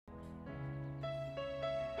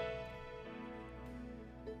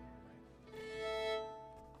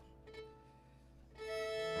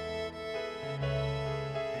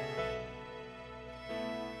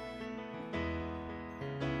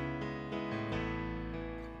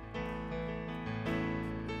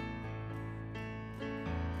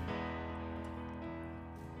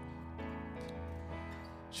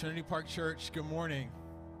Trinity Park Church, good morning.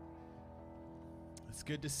 It's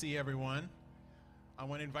good to see everyone. I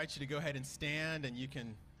want to invite you to go ahead and stand, and you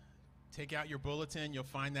can take out your bulletin. You'll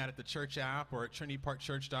find that at the church app or at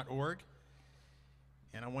trinityparkchurch.org.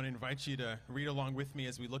 And I want to invite you to read along with me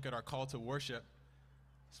as we look at our call to worship.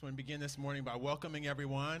 So I want to begin this morning by welcoming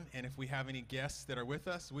everyone, and if we have any guests that are with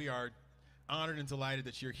us, we are honored and delighted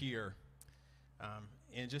that you're here.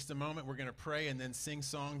 In just a moment, we're going to pray and then sing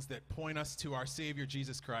songs that point us to our Savior,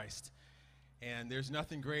 Jesus Christ. And there's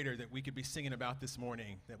nothing greater that we could be singing about this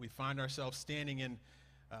morning, that we find ourselves standing in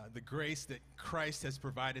the grace that Christ has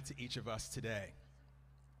provided to each of us today.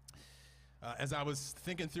 As I was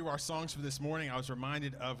thinking through our songs for this morning, I was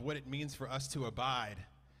reminded of what it means for us to abide,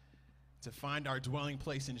 to find our dwelling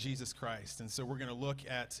place in Jesus Christ. And so we're going to look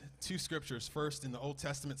at two scriptures, first in the Old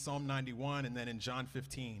Testament, Psalm 91, and then in John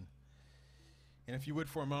 15. And if you would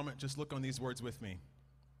for a moment, just look on these words with me.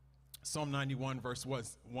 Psalm 91 verse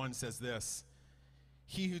 1 says this: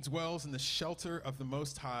 "He who dwells in the shelter of the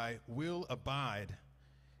Most High will abide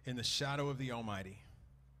in the shadow of the Almighty.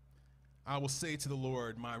 I will say to the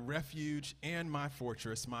Lord, my refuge and my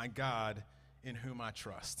fortress, my God, in whom I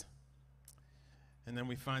trust." And then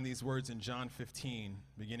we find these words in John 15,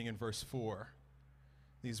 beginning in verse 4.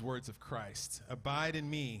 These words of Christ: "Abide in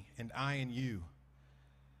me, and I in you.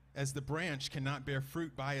 As the branch cannot bear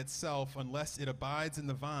fruit by itself unless it abides in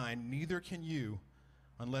the vine, neither can you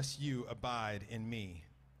unless you abide in me.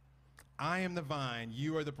 I am the vine,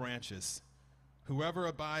 you are the branches. Whoever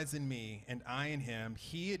abides in me and I in him,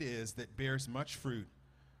 he it is that bears much fruit,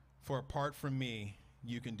 for apart from me,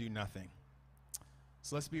 you can do nothing."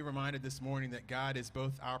 So let's be reminded this morning that God is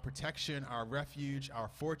both our protection, our refuge, our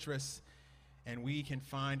fortress, and we can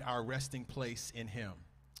find our resting place in him.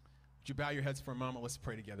 Would you bow your heads for a moment? Let's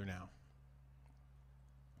pray together now.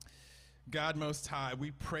 God Most High, we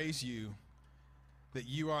praise you that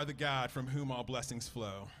you are the God from whom all blessings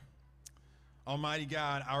flow. Almighty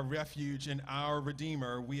God, our refuge and our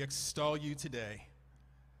Redeemer, we extol you today.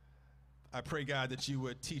 I pray, God, that you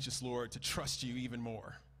would teach us, Lord, to trust you even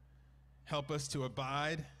more. Help us to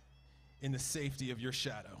abide in the safety of your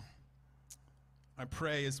shadow. I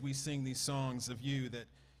pray as we sing these songs of you that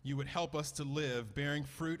you would help us to live bearing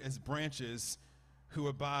fruit as branches who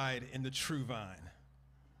abide in the true vine.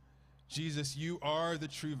 Jesus, you are the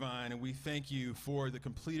true vine, and we thank you for the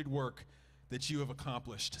completed work that you have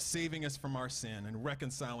accomplished, saving us from our sin and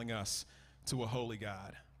reconciling us to a holy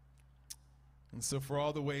God. And so for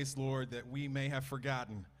all the ways, Lord, that we may have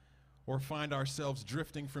forgotten or find ourselves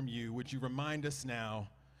drifting from you, would you remind us now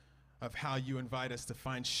of how you invite us to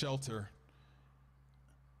find shelter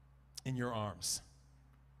in your arms.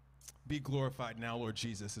 Be glorified now, Lord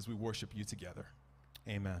Jesus, as we worship you together.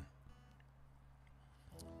 Amen.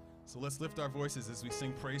 So let's lift our voices as we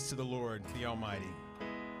sing praise to the Lord, the Almighty.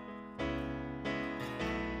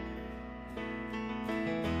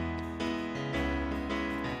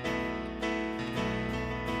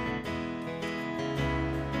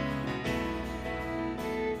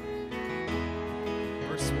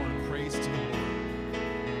 Verse 1, praise to the Lord.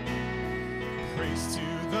 Praise to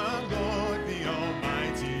the Lord, the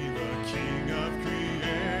Almighty, the King of creation.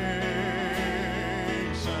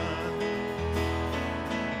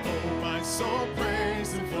 Oh, my soul,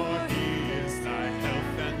 praise him, for he is thy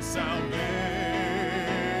health and salvation.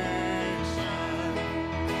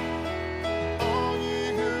 All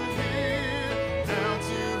ye who hear, now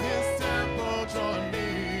to his temple draw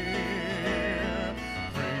near.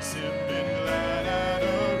 Praise him in glad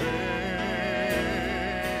adoration.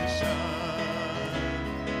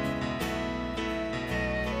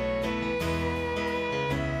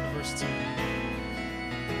 Verse 2.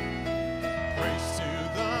 Praise to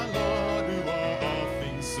the Lord, who are all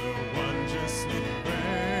things so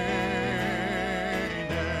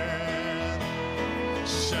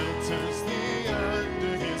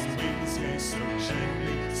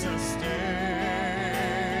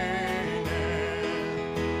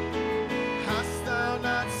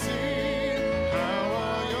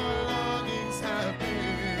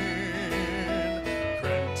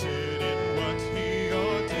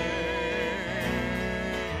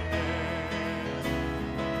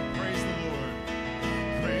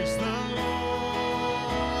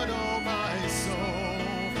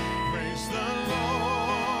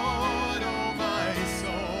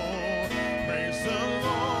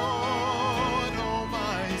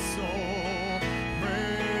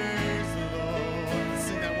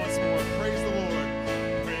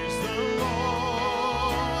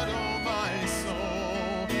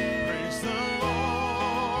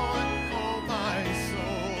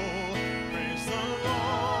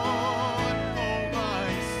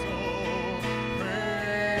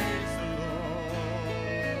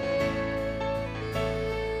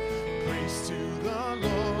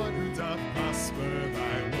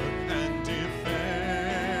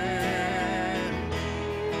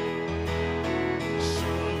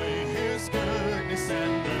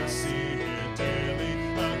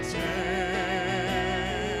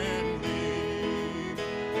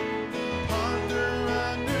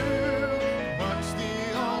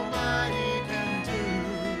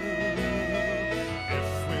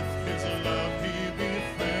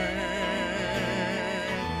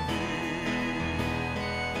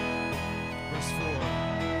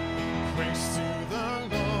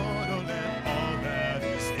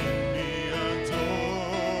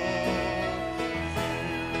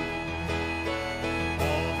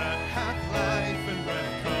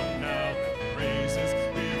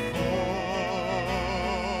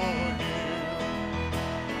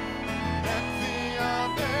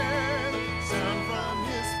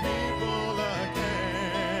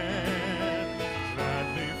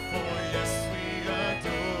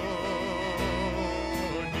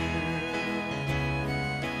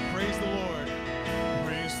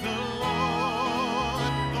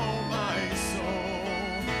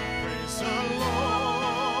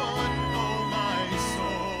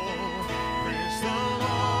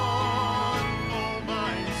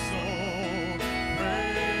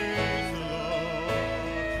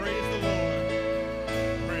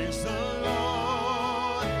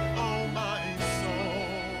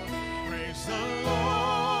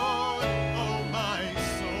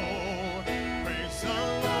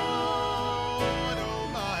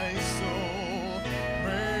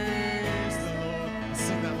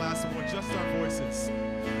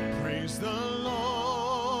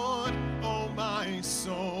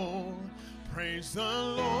Praise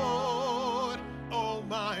the Lord, oh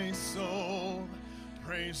my soul.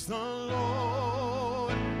 Praise the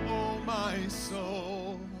Lord, oh my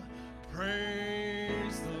soul.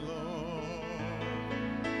 Praise the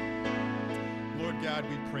Lord. Lord God,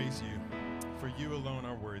 we praise you, for you alone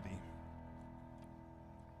are worthy.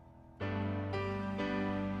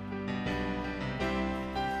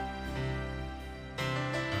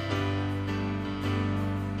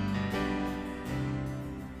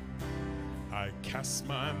 I cast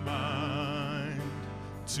my mind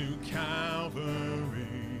to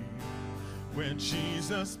Calvary, where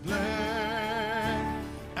Jesus bled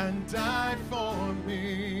and died for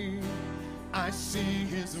me. I see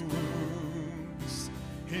his wounds,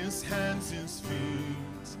 his hands, his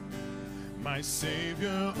feet, my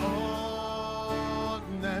Savior on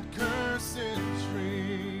that cursed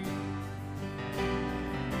tree.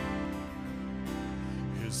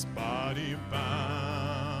 His body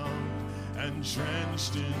bound and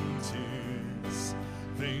drenched in tears,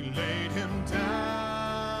 they laid him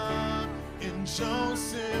down in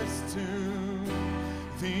Joseph's tomb,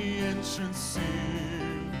 the entrance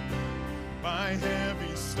sealed by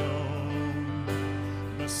heavy stone.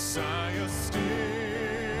 Messiah still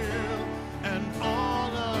and all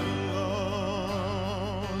alone.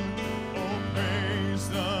 Oh, praise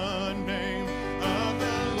the name of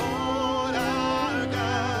the Lord our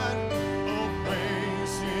God. Oh,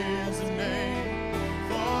 praise his name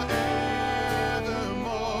forevermore.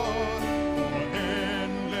 For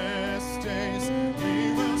endless days we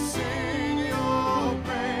will sing your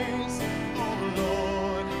praise. Oh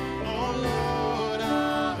Lord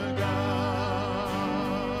our God.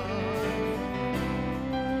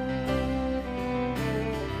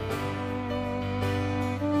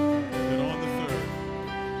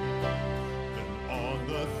 Then on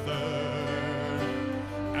the third,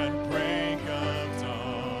 at break of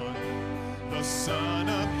dawn, the Son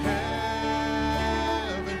of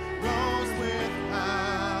Heaven rose with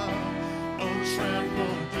power. Oh,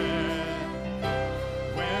 trample death,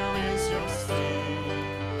 where is your sting?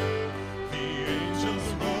 The angels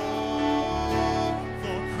roll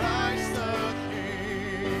for Christ the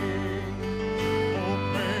King. Oh,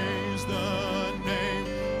 praise the name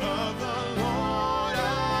of the Lord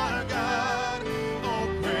our God. Oh,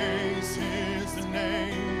 praise his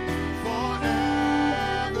name forevermore.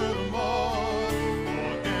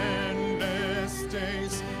 For endless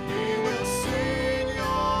days we will sing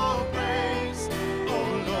your praise. Oh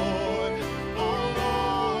Lord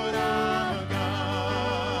our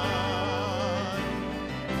God.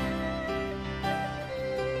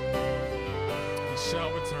 He shall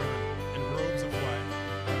return in robes of white.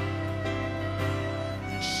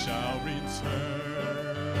 He shall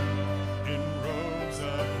return in robes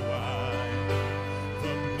of white.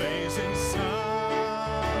 The blazing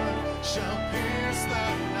sun shall pierce the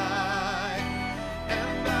night,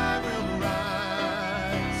 and I will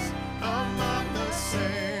rise among the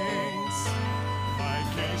saints, my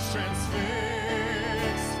gaze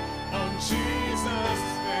transfixed on Jesus'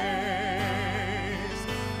 face.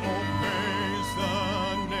 Oh, praise the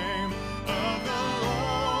name of the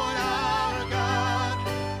Lord our God.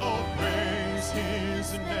 Oh, praise his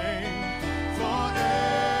name forevermore.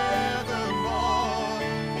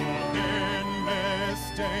 For endless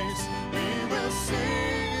days we will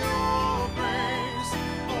sing your praise.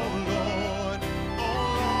 Oh Lord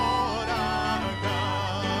our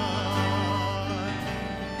God.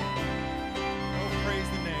 Oh, praise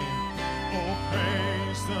the name. Oh,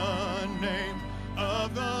 praise the name of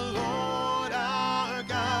the Lord our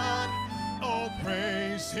God. Oh,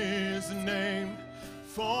 praise his name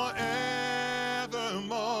forevermore.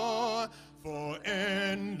 For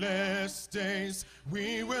endless days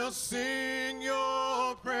we will sing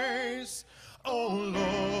your praise. Oh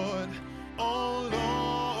Lord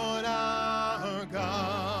our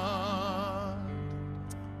God.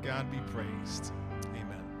 God be praised.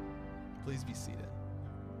 Amen. Please be seated.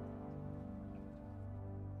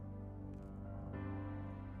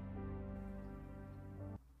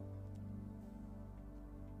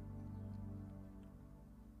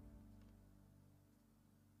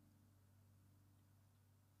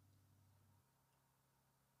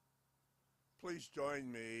 Please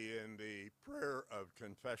join me in the prayer of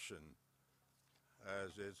confession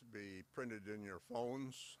as it's be printed in your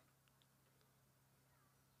phones.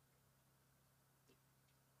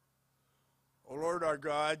 O Lord our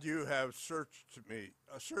God, you have searched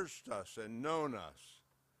us and known us.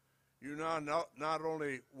 You know not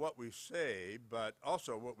only what we say, but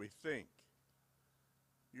also what we think.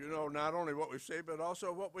 You know not only what we say, but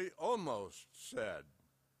also what we almost said.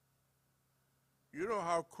 You know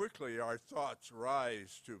how quickly our thoughts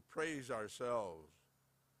rise to praise ourselves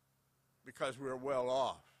because we're well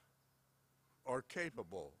off, or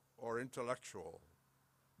capable, or intellectual,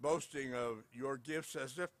 boasting of your gifts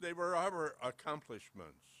as if they were our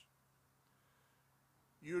accomplishments.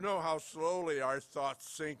 You know how slowly our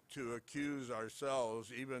thoughts sink to accuse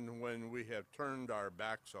ourselves even when we have turned our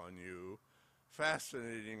backs on you,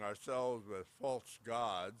 fascinating ourselves with false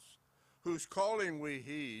gods, whose calling we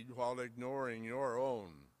heed while ignoring your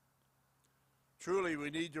own. Truly,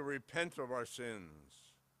 we need to repent of our sins.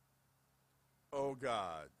 O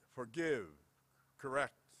God, forgive,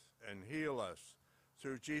 correct, and heal us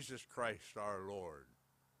through Jesus Christ our Lord.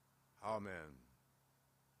 Amen.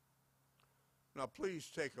 Now please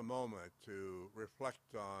take a moment to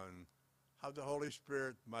reflect on how the Holy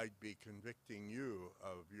Spirit might be convicting you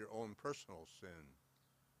of your own personal sin.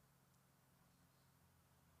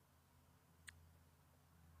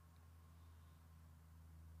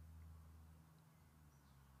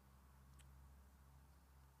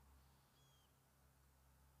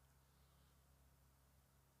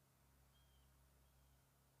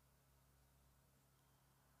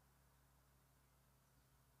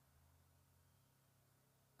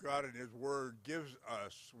 God in his word gives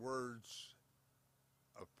us words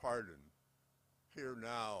of pardon. Hear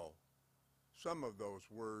now some of those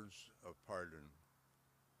words of pardon.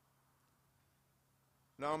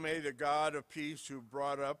 Now may the God of peace, who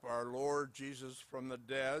brought up our Lord Jesus from the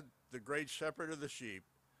dead, the great shepherd of the sheep,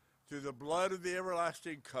 through the blood of the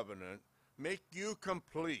everlasting covenant, make you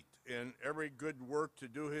complete in every good work to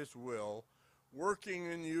do his will,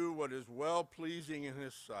 working in you what is well-pleasing in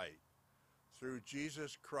his sight, through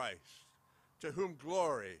Jesus Christ, to whom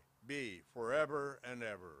glory be forever and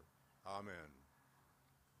ever. Amen.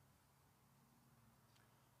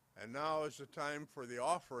 And now is the time for the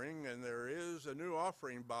offering, and there is a new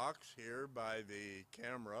offering box here by the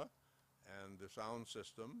camera and the sound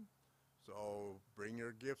system. So bring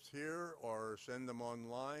your gifts here or send them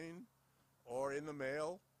online or in the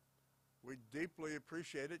mail. We deeply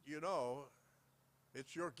appreciate it. You know,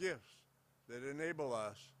 it's your gifts that enable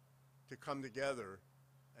us to come together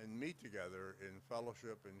and meet together in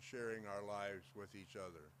fellowship and sharing our lives with each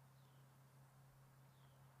other.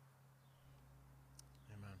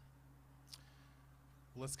 Amen.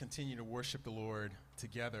 Let's continue to worship the Lord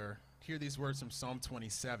together. Hear these words from Psalm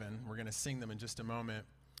 27. We're going to sing them in just a moment.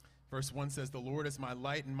 Verse 1 says, "The Lord is my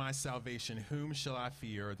light and my salvation. Whom shall I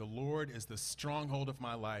fear? The Lord is the stronghold of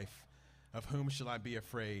my life. Of whom shall I be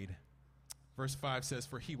afraid?" Verse 5 says,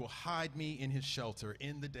 "For he will hide me in his shelter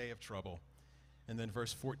in the day of trouble." And then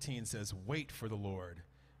verse 14 says, "Wait for the Lord.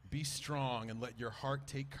 Be strong and let your heart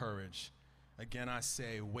take courage. Again I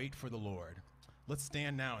say, wait for the Lord." Let's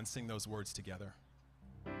stand now and sing those words together.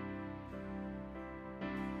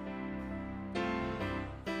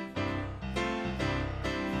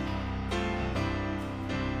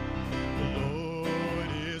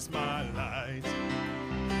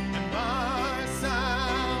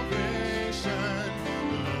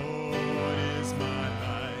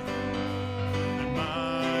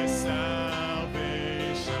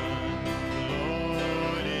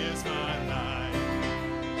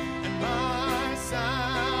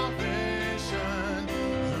 Salvation.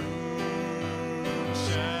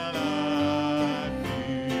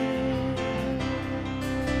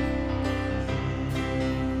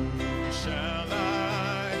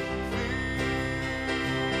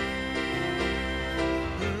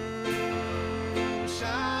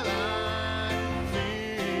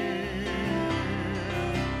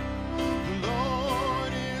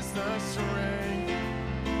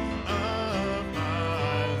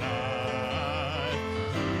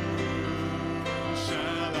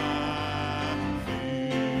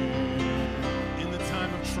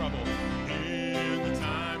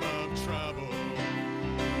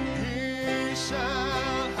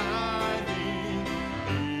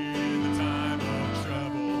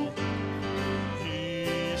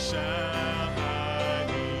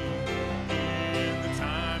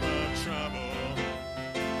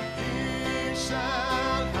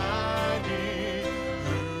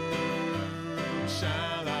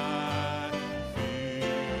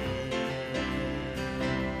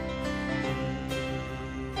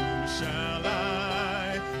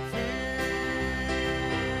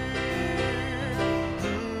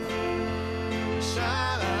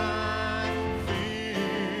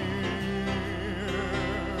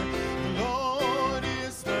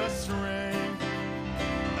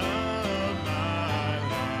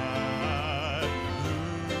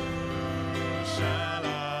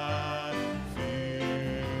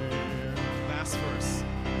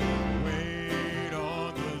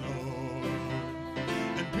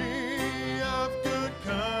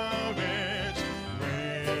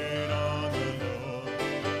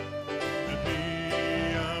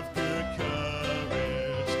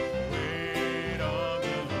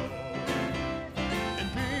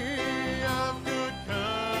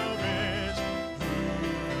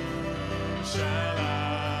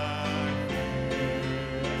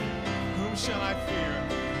 shall I fear?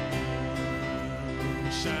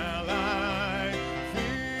 Whom shall I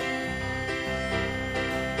fear?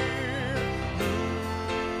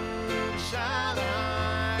 Whom shall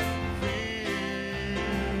I fear?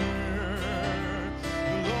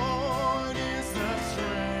 The Lord is the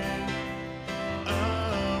strength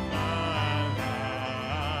of my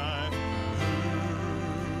life.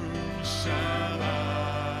 Whom shall I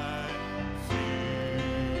fear?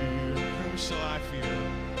 Whom shall I fear?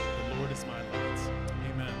 The Lord is my light.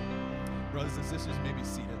 Amen. Brothers and sisters, may be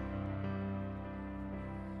seated.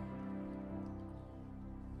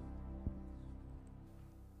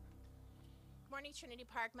 Morning, Trinity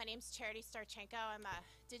Park. My name is Charity Starchenko. I'm a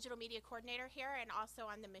digital media coordinator here and also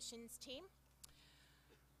on the missions team.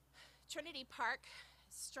 Trinity Park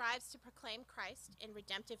strives to proclaim Christ in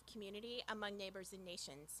redemptive community among neighbors and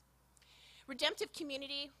nations. Redemptive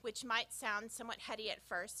community, which might sound somewhat heady at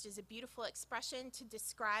first, is a beautiful expression to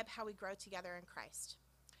describe how we grow together in Christ.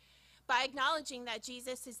 By acknowledging that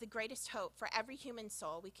Jesus is the greatest hope for every human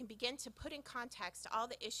soul, we can begin to put in context all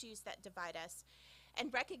the issues that divide us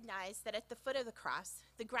and recognize that at the foot of the cross,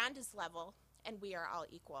 the ground is level and we are all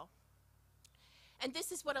equal. And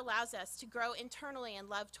this is what allows us to grow internally in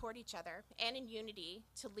love toward each other and in unity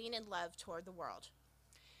to lean in love toward the world.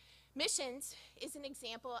 Missions is an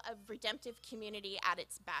example of redemptive community at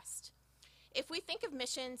its best. If we think of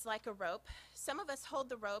missions like a rope, some of us hold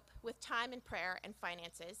the rope with time and prayer and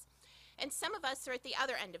finances, and some of us are at the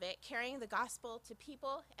other end of it, carrying the gospel to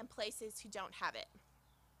people and places who don't have it.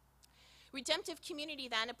 Redemptive community,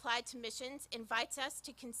 then, applied to missions, invites us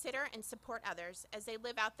to consider and support others as they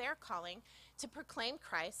live out their calling to proclaim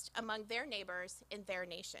Christ among their neighbors in their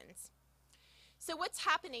nations. So what's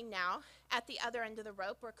happening now at the other end of the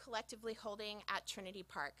rope we're collectively holding at Trinity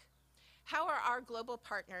Park? How are our global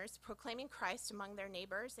partners proclaiming Christ among their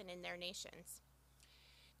neighbors and in their nations?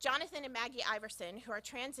 Jonathan and Maggie Iverson, who are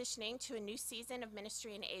transitioning to a new season of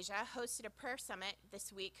ministry in Asia, hosted a prayer summit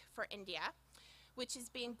this week for India, which is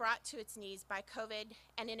being brought to its knees by COVID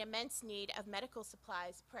and in immense need of medical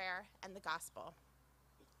supplies, prayer, and the gospel.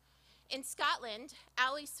 In Scotland,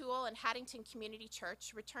 Ali Sewell and Haddington Community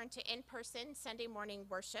Church returned to in-person Sunday morning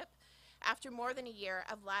worship after more than a year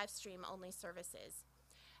of live stream-only services.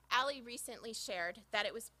 Ali recently shared that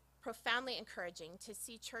it was profoundly encouraging to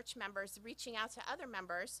see church members reaching out to other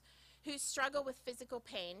members who struggle with physical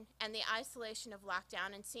pain and the isolation of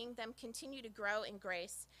lockdown, and seeing them continue to grow in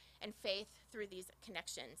grace and faith through these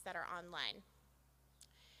connections that are online.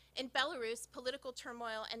 In Belarus, political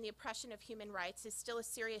turmoil and the oppression of human rights is still a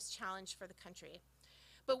serious challenge for the country.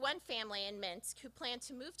 But one family in Minsk who planned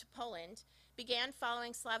to move to Poland began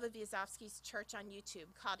following Slava Vyazovsky's church on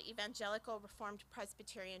YouTube, called Evangelical Reformed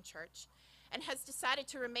Presbyterian Church, and has decided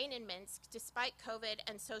to remain in Minsk despite COVID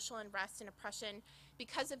and social unrest and oppression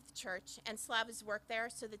because of the church and Slava's work there,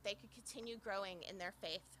 so that they could continue growing in their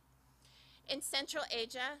faith. In Central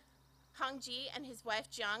Asia, Hong Ji and his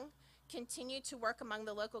wife Jiang continue to work among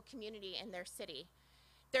the local community in their city.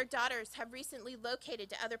 Their daughters have recently located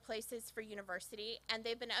to other places for university, and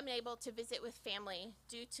they've been unable to visit with family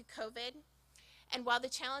due to COVID. And while the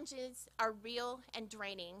challenges are real and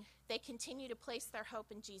draining, they continue to place their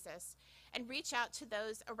hope in Jesus and reach out to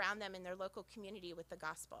those around them in their local community with the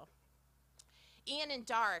gospel. Ian and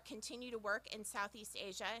Dar continue to work in Southeast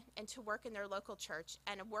Asia and to work in their local church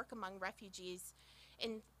and work among refugees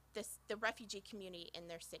in the refugee community in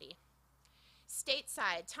their city.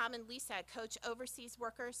 Stateside, Tom and Lisa coach overseas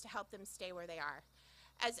workers to help them stay where they are.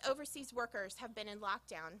 As overseas workers have been in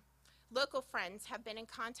lockdown, local friends have been in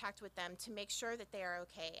contact with them to make sure that they are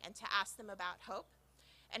okay and to ask them about hope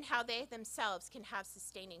and how they themselves can have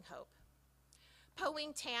sustaining hope. Po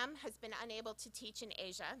Wing Tam has been unable to teach in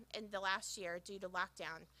Asia in the last year due to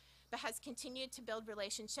lockdown, but has continued to build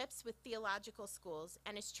relationships with theological schools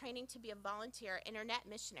and is training to be a volunteer internet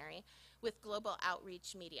missionary with Global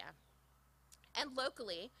Outreach Media. And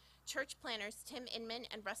locally, church planners Tim Inman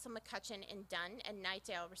and Russell McCutcheon in Dunn and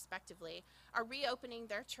Nightdale, respectively, are reopening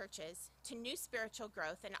their churches to new spiritual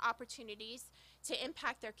growth and opportunities to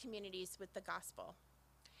impact their communities with the gospel.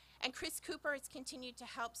 And Chris Cooper has continued to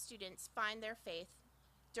help students find their faith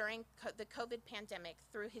during the COVID pandemic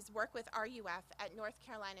through his work with RUF at North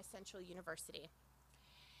Carolina Central University.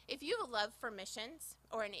 If you have a love for missions,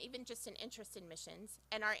 or even just an interest in missions,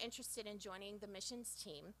 and are interested in joining the missions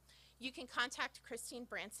team, you can contact Christine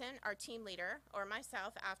Branson, our team leader, or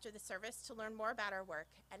myself after the service to learn more about our work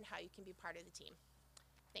and how you can be part of the team.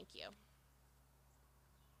 Thank you.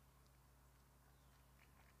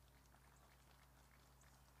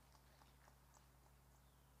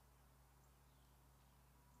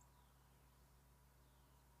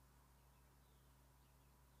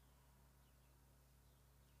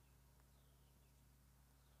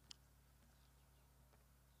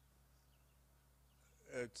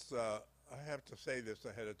 I have to say this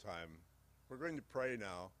ahead of time. We're going to pray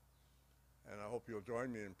now, and I hope you'll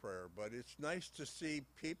join me in prayer, but it's nice to see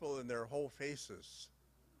people in their whole faces.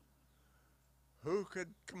 Who could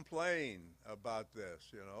complain about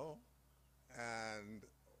this, you know? And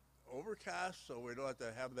overcast, so we don't have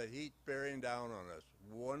to have the heat bearing down on us.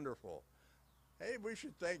 Wonderful. Hey, we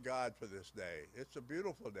should thank God for this day. It's a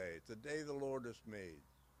beautiful day. It's a day the Lord has made.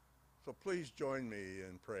 So please join me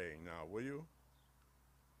in praying now, will you?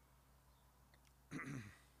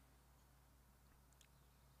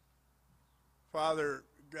 Father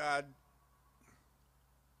God,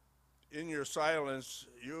 in your silence,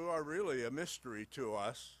 you are really a mystery to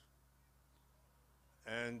us.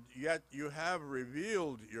 And yet you have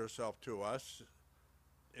revealed yourself to us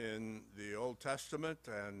in the Old Testament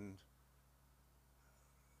and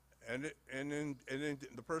in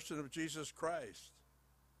the person of Jesus Christ.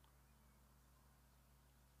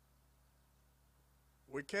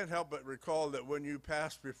 We can't help but recall that when you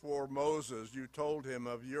passed before Moses, you told him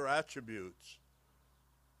of your attributes,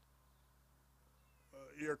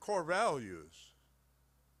 your core values.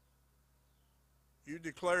 You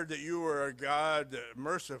declared that you were a God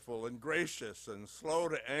merciful and gracious and slow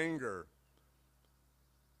to anger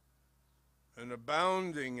and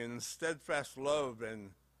abounding in steadfast love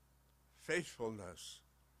and faithfulness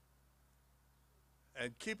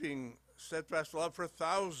and keeping steadfast love for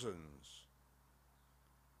thousands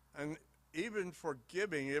and even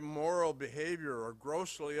forgiving immoral behavior or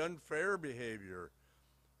grossly unfair behavior,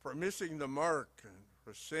 for missing the mark, and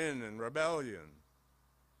for sin and rebellion.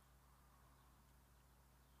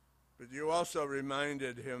 But you also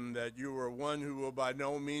reminded him that you were one who will by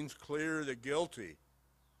no means clear the guilty,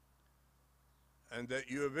 and that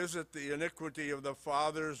you visit the iniquity of the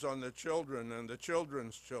fathers on the children and the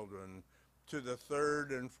children's children to the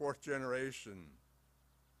third and fourth generation.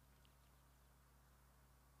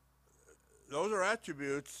 Those are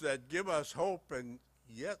attributes that give us hope, and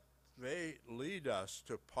yet they lead us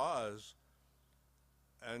to pause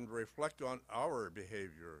and reflect on our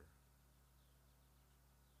behavior.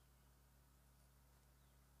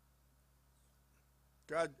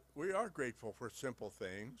 God, we are grateful for simple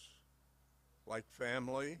things like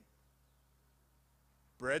family,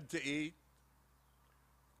 bread to eat,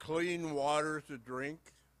 clean water to drink,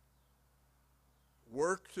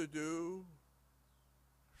 work to do,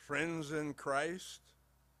 friends in Christ,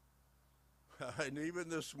 and even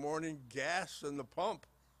this morning, gas in the pump.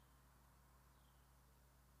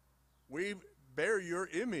 We bear your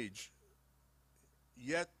image,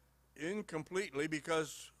 yet incompletely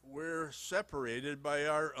because we're separated by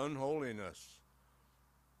our unholiness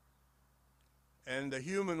and the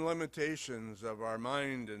human limitations of our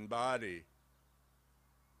mind and body.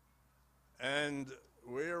 And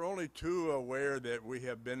we are only too aware that we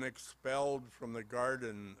have been expelled from the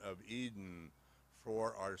Garden of Eden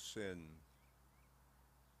for our sin.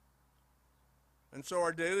 And so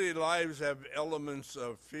our daily lives have elements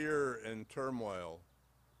of fear and turmoil.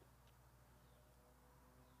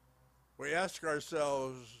 We ask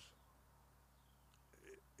ourselves,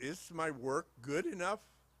 is my work good enough?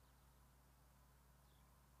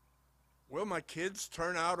 Will my kids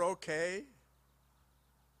turn out okay?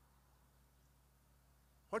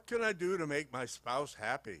 What can I do to make my spouse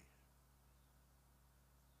happy?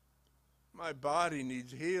 My body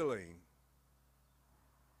needs healing,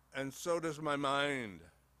 and so does my mind.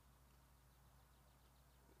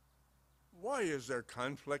 Why is there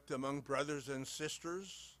conflict among brothers and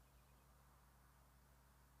sisters?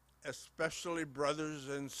 Especially brothers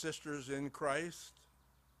and sisters in Christ?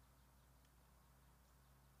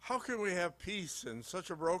 How can we have peace in such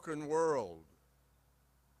a broken world?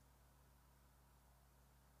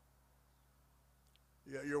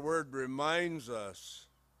 Yet your word reminds us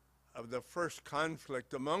of the first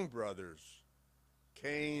conflict among brothers,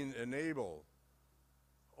 Cain and Abel,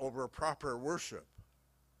 over proper worship,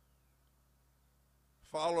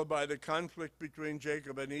 followed by the conflict between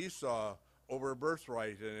Jacob and Esau over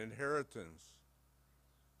birthright and inheritance,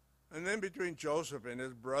 and then between Joseph and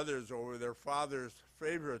his brothers over their father's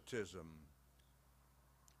favoritism.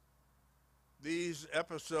 These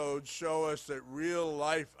episodes show us that real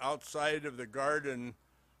life outside of the garden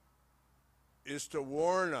is to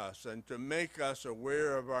warn us and to make us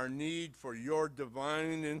aware of our need for your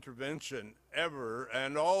divine intervention ever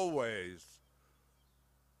and always.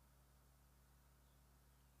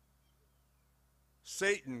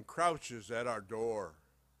 Satan crouches at our door,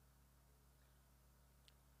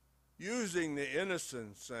 using the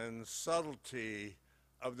innocence and subtlety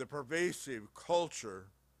of the pervasive culture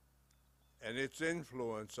and its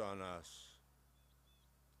influence on us.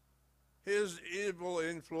 His evil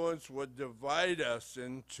influence would divide us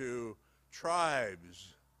into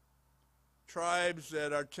tribes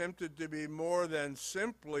that are tempted to be more than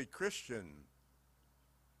simply Christian,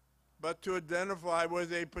 but to identify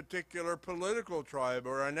with a particular political tribe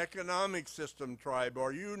or an economic system tribe,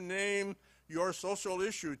 or you name your social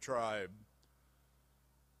issue tribe.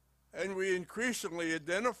 And we increasingly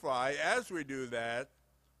identify, as we do that,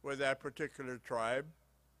 with that particular tribe.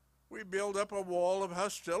 We build up a wall of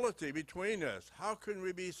hostility between us. How can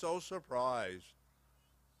we be so surprised?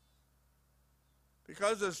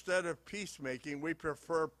 Because instead of peacemaking, we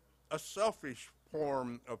prefer a selfish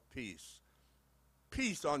form of peace.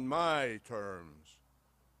 Peace on my terms,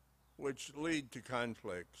 which lead to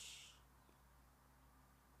conflicts.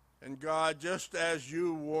 And God, just as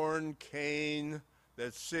you warned Cain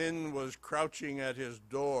that sin was crouching at his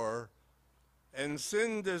door, and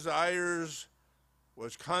sin desires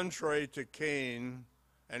was contrary to Cain,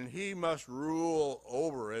 and he must rule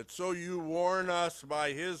over it. So you warn us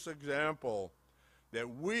by his example that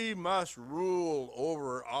we must rule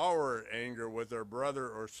over our anger with our brother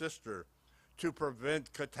or sister to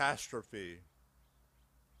prevent catastrophe.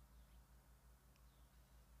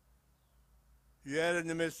 Yet in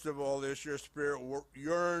the midst of all this, your Spirit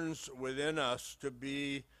yearns within us to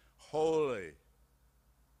be holy.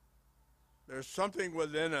 There's something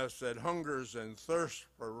within us that hungers and thirsts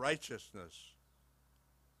for righteousness,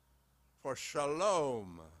 for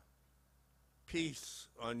shalom, peace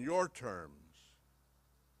on your terms.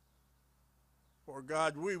 For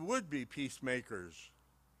God, we would be peacemakers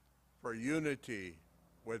for unity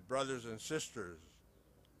with brothers and sisters,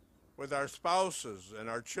 with our spouses and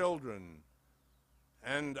our children,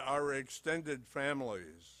 and our extended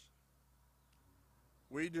families.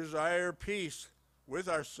 We desire peace with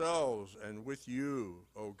ourselves and with you,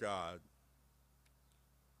 O God.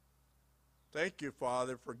 Thank you,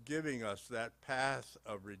 Father, for giving us that path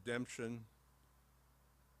of redemption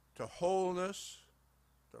to wholeness,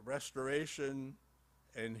 to restoration,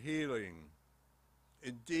 and healing.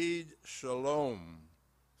 Indeed, shalom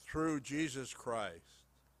through Jesus Christ.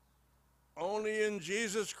 Only in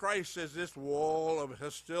Jesus Christ is this wall of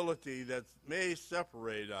hostility that may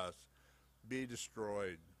separate us be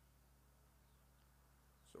destroyed.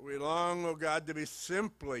 So we long, O God, to be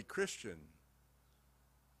simply Christian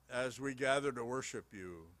as we gather to worship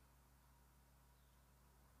you.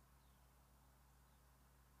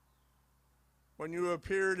 When you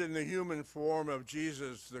appeared in the human form of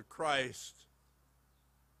Jesus the Christ,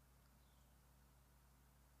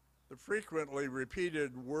 the frequently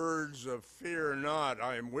repeated words of "fear not,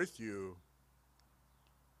 I am with you,"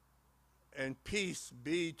 and "peace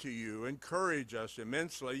be to you" encourage us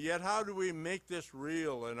immensely. Yet how do we make this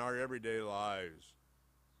real in our everyday lives?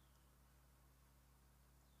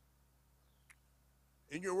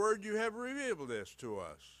 In your word, you have revealed this to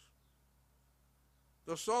us.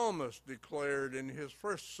 The psalmist declared in his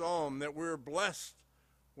first psalm that we're blessed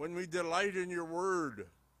when we delight in your word.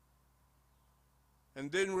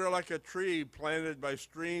 And then we're like a tree planted by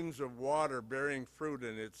streams of water bearing fruit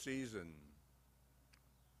in its season.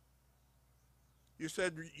 You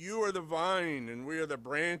said you are the vine and we are the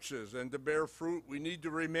branches, and to bear fruit we need to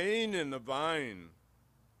remain in the vine.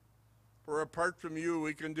 For apart from you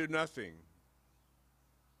we can do nothing.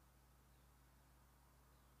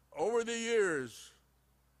 Over the years,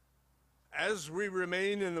 as we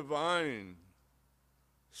remain in the vine,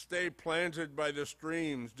 stay planted by the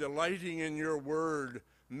streams, delighting in your word,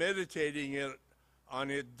 meditating on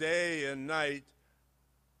it day and night,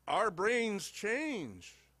 our brains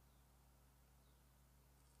change.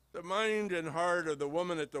 The mind and heart of the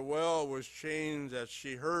woman at the well was changed as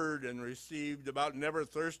she heard and received about never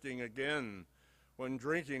thirsting again when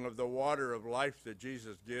drinking of the water of life that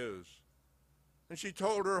Jesus gives. And she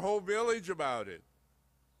told her whole village about it.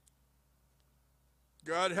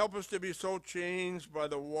 God, help us to be so changed by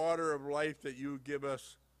the water of life that you give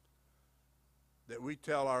us that we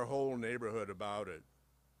tell our whole neighborhood about it.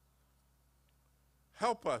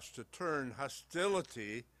 Help us to turn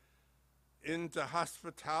hostility into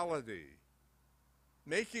hospitality,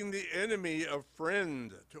 making the enemy a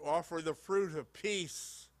friend, to offer the fruit of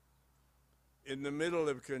peace in the middle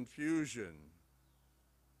of confusion,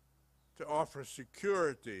 to offer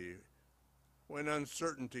security when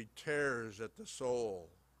uncertainty tears at the soul.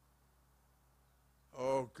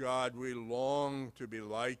 Oh God, we long to be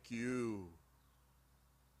like you.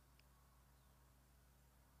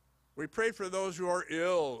 We pray for those who are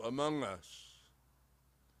ill among us.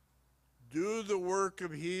 Do the work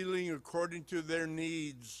of healing according to their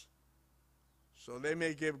needs, so they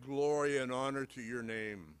may give glory and honor to your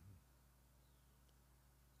name.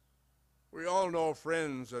 We all know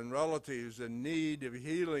friends and relatives in need of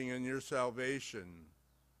healing in your salvation.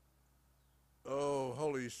 Oh,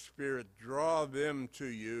 Holy Spirit, draw them to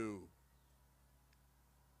you.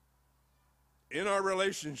 In our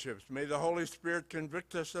relationships, may the Holy Spirit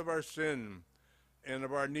convict us of our sin and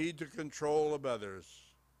of our need to control of others.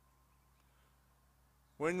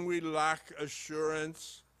 When we lack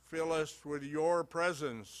assurance, fill us with your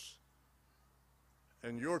presence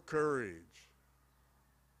and your courage.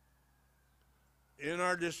 In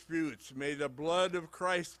our disputes, may the blood of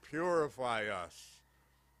Christ purify us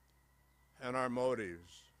and our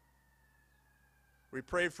motives. We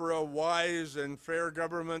pray for a wise and fair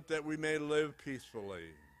government that we may live peacefully.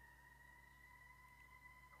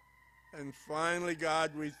 And finally,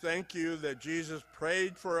 God, we thank you that Jesus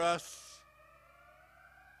prayed for us,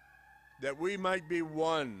 that we might be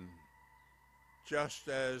one, just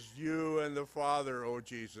as you and the Father, O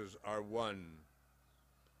Jesus, are one.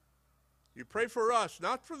 You pray for us,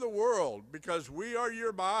 not for the world, because we are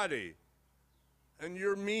your body and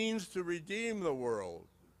your means to redeem the world.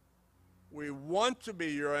 We want to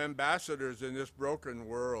be your ambassadors in this broken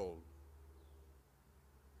world.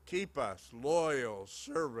 Keep us loyal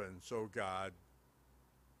servants, O God,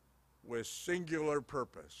 with singular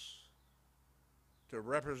purpose to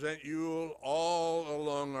represent you all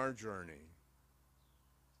along our journey.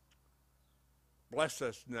 Bless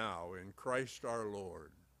us now in Christ our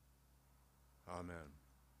Lord. Amen.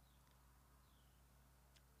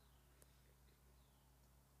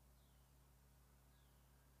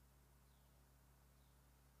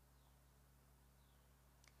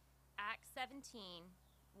 Acts 17,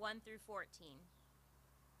 1 through 14.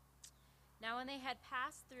 Now when they had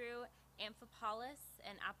passed through Amphipolis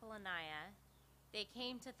and Apollonia, they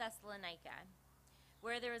came to Thessalonica,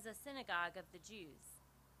 where there was a synagogue of the Jews.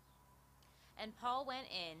 And Paul went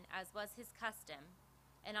in, as was his custom,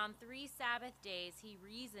 and on 3 Sabbath days he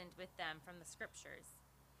reasoned with them from the Scriptures,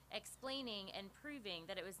 explaining and proving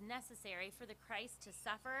that it was necessary for the Christ to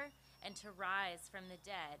suffer and to rise from the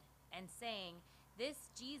dead, and saying,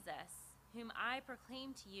 "This Jesus, whom I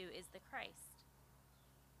proclaim to you, is the Christ."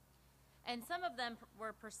 And some of them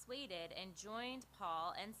were persuaded and joined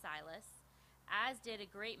Paul and Silas, as did a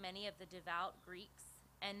great many of the devout Greeks,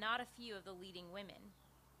 and not a few of the leading women.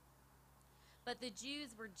 But the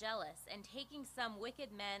Jews were jealous, and taking some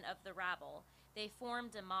wicked men of the rabble, they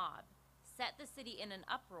formed a mob, set the city in an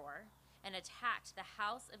uproar, and attacked the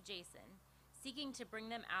house of Jason, seeking to bring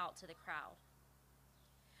them out to the crowd.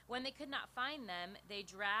 When they could not find them, they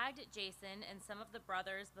dragged Jason and some of the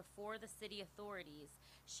brothers before the city authorities,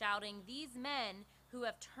 shouting, "These men who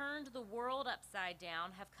have turned the world upside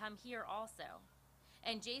down have come here also.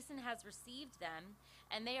 And Jason has received them,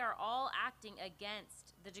 and they are all acting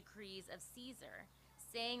against the decrees of Caesar,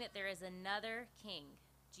 saying that there is another king,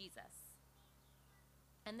 Jesus."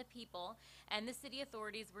 And the people and the city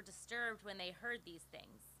authorities were disturbed when they heard these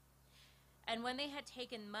things. And when they had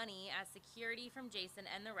taken money as security from Jason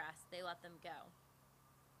and the rest, they let them go.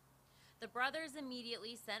 The brothers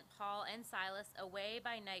immediately sent Paul and Silas away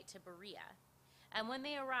by night to Berea, and when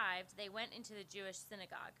they arrived, they went into the Jewish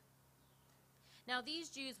synagogue. Now these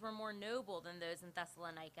Jews were more noble than those in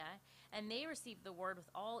Thessalonica, and they received the word with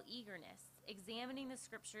all eagerness, examining the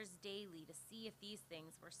Scriptures daily to see if these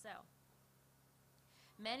things were so.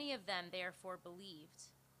 Many of them therefore believed,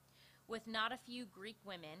 with not a few Greek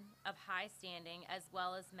women of high standing as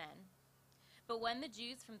well as men. But when the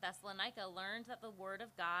Jews from Thessalonica learned that the word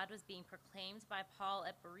of God was being proclaimed by Paul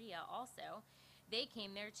at Berea also, they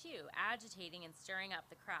came there too, agitating and stirring up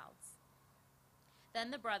the crowds.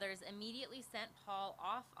 Then the brothers immediately sent Paul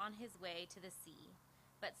off on his way to the sea,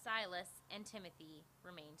 but Silas and Timothy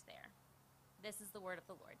remained there. This is the word of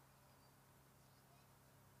the Lord.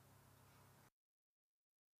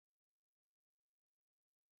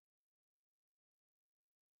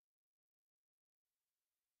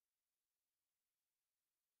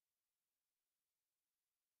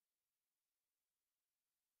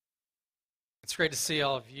 It's great to see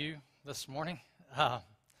all of you this morning.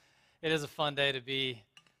 It is a fun day to be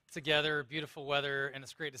together, beautiful weather, and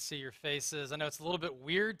it's great to see your faces. I know it's a little bit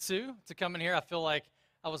weird, too, to come in here. I feel like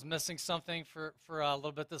I was missing something for a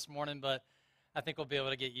little bit this morning, but I think we'll be able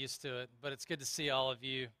to get used to it. But it's good to see all of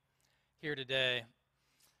you here today.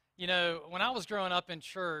 You know, when I was growing up in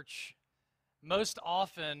church, most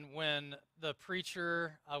often when the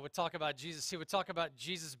preacher would talk about Jesus, he would talk about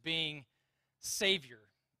Jesus being Savior,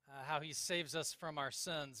 how he saves us from our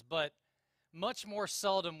sins, but much more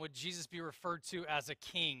seldom would Jesus be referred to as a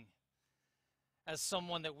king, as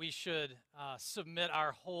someone that we should submit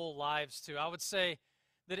our whole lives to. I would say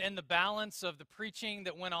that in the balance of the preaching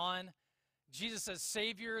that went on, Jesus as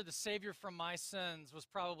Savior, the Savior from my sins, was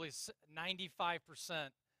probably 95%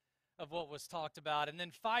 of what was talked about. And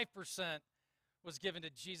then 5% was given to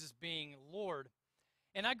Jesus being Lord.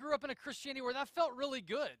 And I grew up in a Christianity where that felt really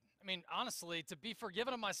good. I mean, honestly, to be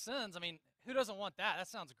forgiven of my sins, I mean, who doesn't want that? That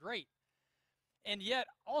sounds great. And yet,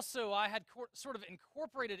 also, I had sort of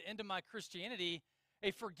incorporated into my Christianity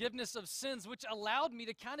a forgiveness of sins, which allowed me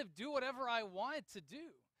to kind of do whatever I wanted to do.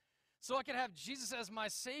 So I could have Jesus as my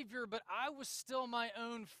Savior, but I was still my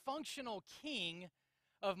own functional king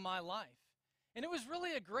of my life. And it was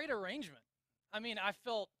really a great arrangement. I mean, I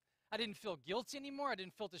didn't feel guilty anymore. I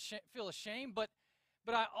didn't feel ashamed, but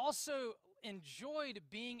I also enjoyed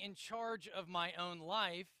being in charge of my own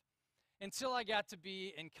life until I got to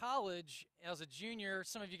be in college as a junior.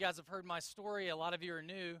 Some of you guys have heard my story. A lot of you are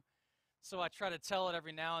new, so I try to tell it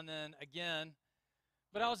every now and then again.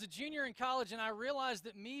 But I was a junior in college, and I realized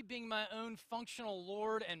that me being my own functional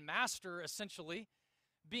Lord and master, essentially,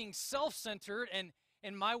 being self-centered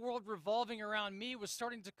and my world revolving around me was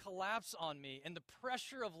starting to collapse on me. And the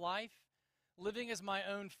pressure of life, living as my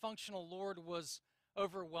own functional Lord, was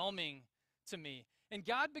overwhelming to me. And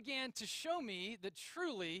God began to show me that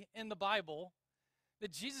truly in the Bible,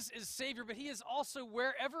 that Jesus is Savior, but he is also,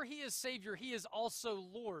 wherever he is Savior, he is also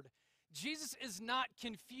Lord. Jesus is not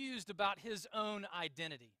confused about his own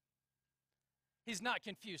identity. He's not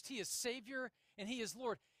confused. He is Savior and he is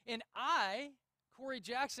Lord. And I, Corey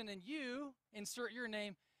Jackson, and you, insert your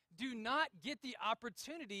name, do not get the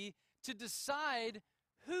opportunity to decide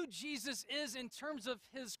who Jesus is in terms of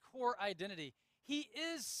his core identity. He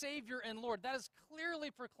is Savior and Lord. That is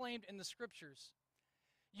clearly proclaimed in the Scriptures.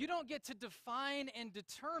 You don't get to define and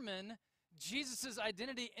determine Jesus'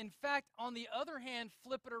 identity. In fact, on the other hand,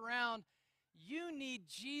 flip it around. You need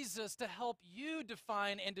Jesus to help you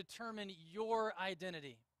define and determine your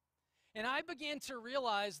identity. And I began to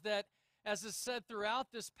realize that, as is said throughout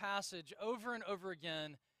this passage over and over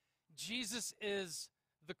again, Jesus is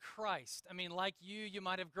the Christ. I mean, like you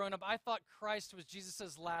might have grown up. I thought Christ was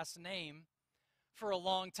Jesus' last name for a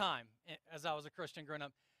long time as I was a Christian growing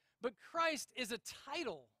up. But Christ is a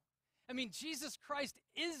title. I mean, Jesus Christ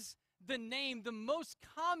is the name, the most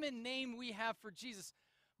common name we have for Jesus.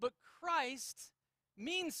 But Christ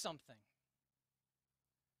means something.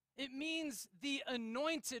 It means the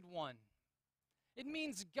anointed one. It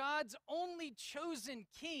means God's only chosen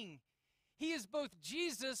king. He is both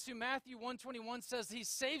Jesus, who Matthew 1:21 says he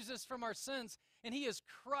saves us from our sins, and he is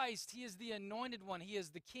Christ. He is the anointed one. He is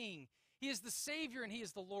the king. He is the Savior and he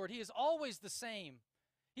is the Lord. He is always the same.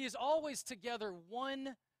 He is always together,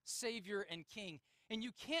 one Savior and King. And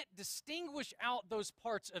you can't distinguish out those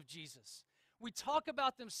parts of Jesus. We talk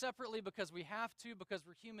about them separately because we have to, because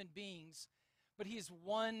we're human beings. But he is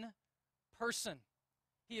one person.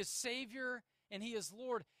 He is Savior and he is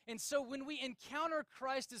Lord. And so when we encounter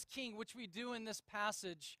Christ as King, which we do in this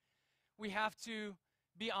passage, we have to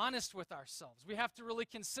be honest with ourselves. We have to really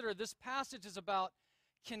consider. This passage is about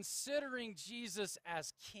considering Jesus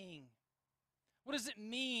as King. What does it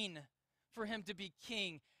mean for him to be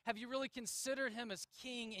King? Have you really considered him as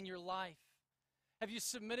King in your life? Have you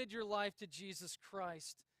submitted your life to Jesus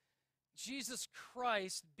Christ? Jesus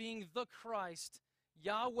Christ being the Christ,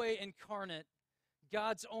 Yahweh incarnate,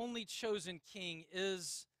 God's only chosen King,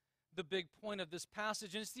 is the big point of this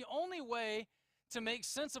passage. And it's the only way to make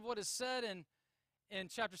sense of what is said in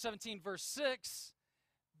chapter 17, verse 6.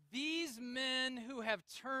 These men who have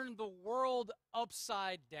turned the world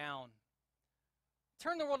upside down.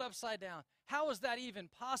 Turn the world upside down. How is that even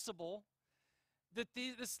possible? That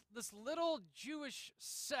this little Jewish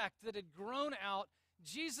sect that had grown out,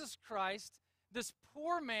 Jesus Christ, this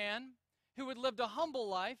poor man who had lived a humble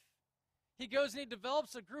life, he goes and he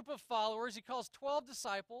develops a group of followers. He calls 12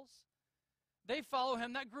 disciples. They follow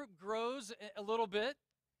him. That group grows a little bit.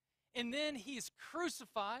 And then he's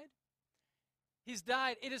crucified. He's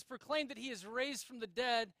died. It is proclaimed that he is raised from the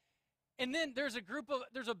dead. And then there's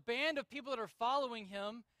a band of people that are following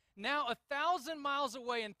him. Now 1,000 miles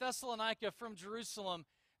away in Thessalonica from Jerusalem,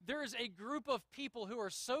 there is a group of people who are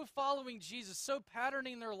so following Jesus, so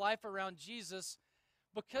patterning their life around Jesus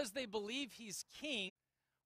because they believe he's king.